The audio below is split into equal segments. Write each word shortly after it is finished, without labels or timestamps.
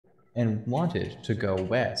and wanted to go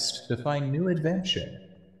west to find new adventure.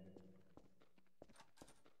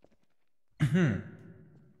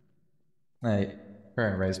 Hey,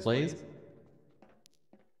 current raise, please.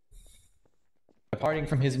 Departing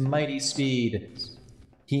from his mighty speed,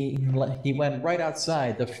 he went right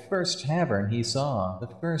outside the first tavern he saw, the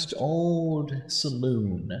first old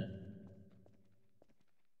saloon.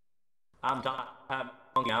 I'm Top Hat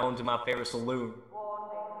Monkey. I own to my favorite saloon.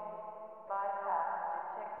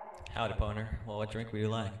 Howdy, partner. Well, what drink would you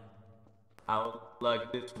like? I would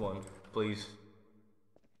like this one, please.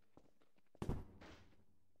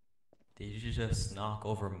 Did you just knock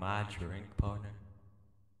over my drink, partner?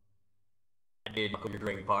 I did knock over your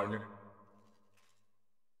drink, partner.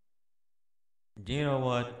 Do you know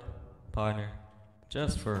what, partner?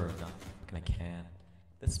 Just for knocking a can,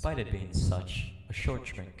 despite it being such a short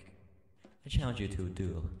drink, I challenge you to a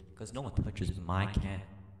duel, because no one touches my can.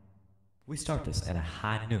 We start this at a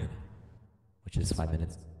high noon, which is 5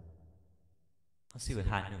 minutes. Let's see what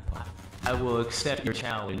high noon, partner. I will accept your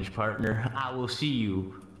challenge, partner. I will see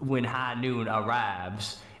you when high noon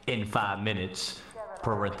arrives in 5 minutes,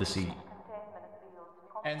 parentheses.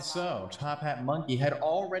 And so, Top Hat Monkey had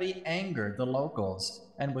already angered the locals,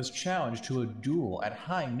 and was challenged to a duel at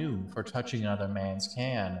high noon for touching another man's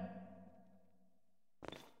can.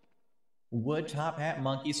 Would Top Hat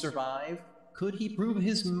Monkey survive? Could he prove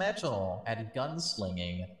his mettle at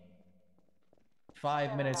gunslinging?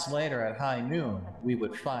 5 minutes later at high noon, we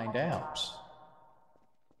would find out.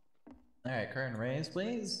 Alright, current raise,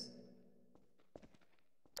 please.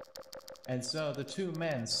 And so the two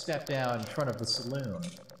men stepped down in front of the saloon.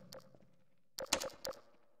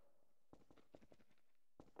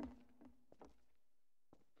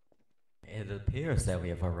 It appears that we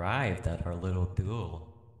have arrived at our little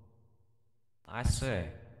duel. I say,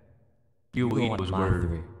 You go eat on was my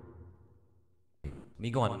word. 3. Me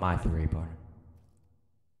go on my 3, partner.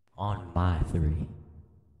 On my 3.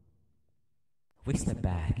 We step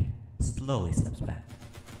back, slowly steps back.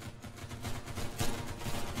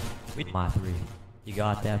 We my 3. You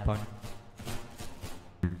got that, partner?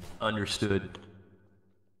 Understood.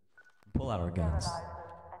 Pull out our guns.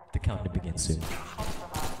 The count to begin soon.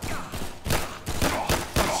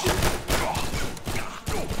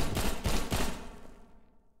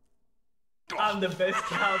 I'm the best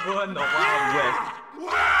cowboy in the Wild West.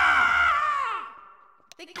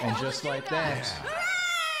 And just like that...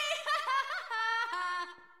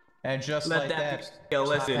 And just Let like that that, be a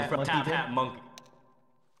lesson Top Hat from Monkey Top did- Hat Monkey.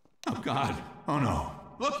 Oh God! Oh no!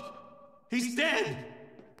 Look! He's dead!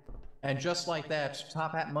 And just like that,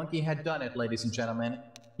 Top Hat Monkey had done it, ladies and gentlemen.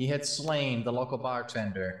 He had slain the local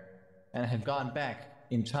bartender, and had gone back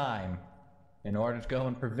in time in order to go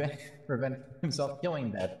and prevent himself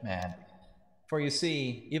killing that man. For you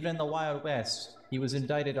see, even in the Wild West, he was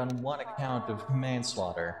indicted on one account of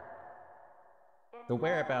manslaughter. The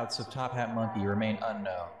whereabouts of Top Hat Monkey remain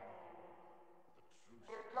unknown.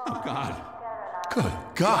 Oh God! Good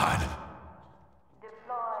God!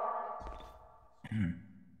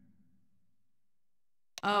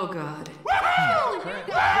 Oh God.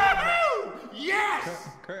 Yes!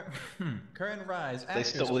 Current rise. They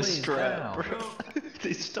Actors, stole his please, strap, now. bro.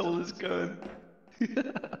 They stole his gun.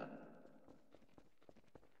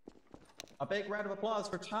 A big round of applause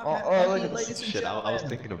for Top Oh, Hat look Monkey, at ladies this and shit. I gentlemen. was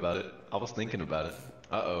thinking about it. I was thinking about it.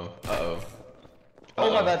 Uh-oh. Uh-oh.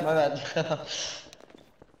 Oh, my bad, my bad.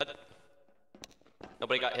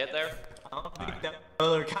 Nobody got hit there? That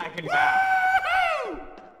other guy can back.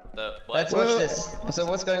 The what? Let's watch this. So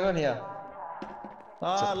what's going on here?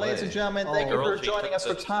 Ladies and gentlemen, thank you for joining us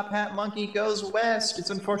for Top Hat Monkey Goes West. It's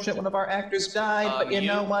unfortunate one of our actors died, but you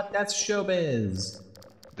know what? That's showbiz.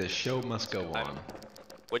 The show must go on.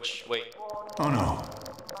 Wait. Oh no!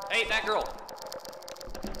 Hey, that girl!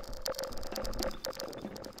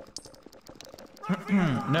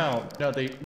 No, they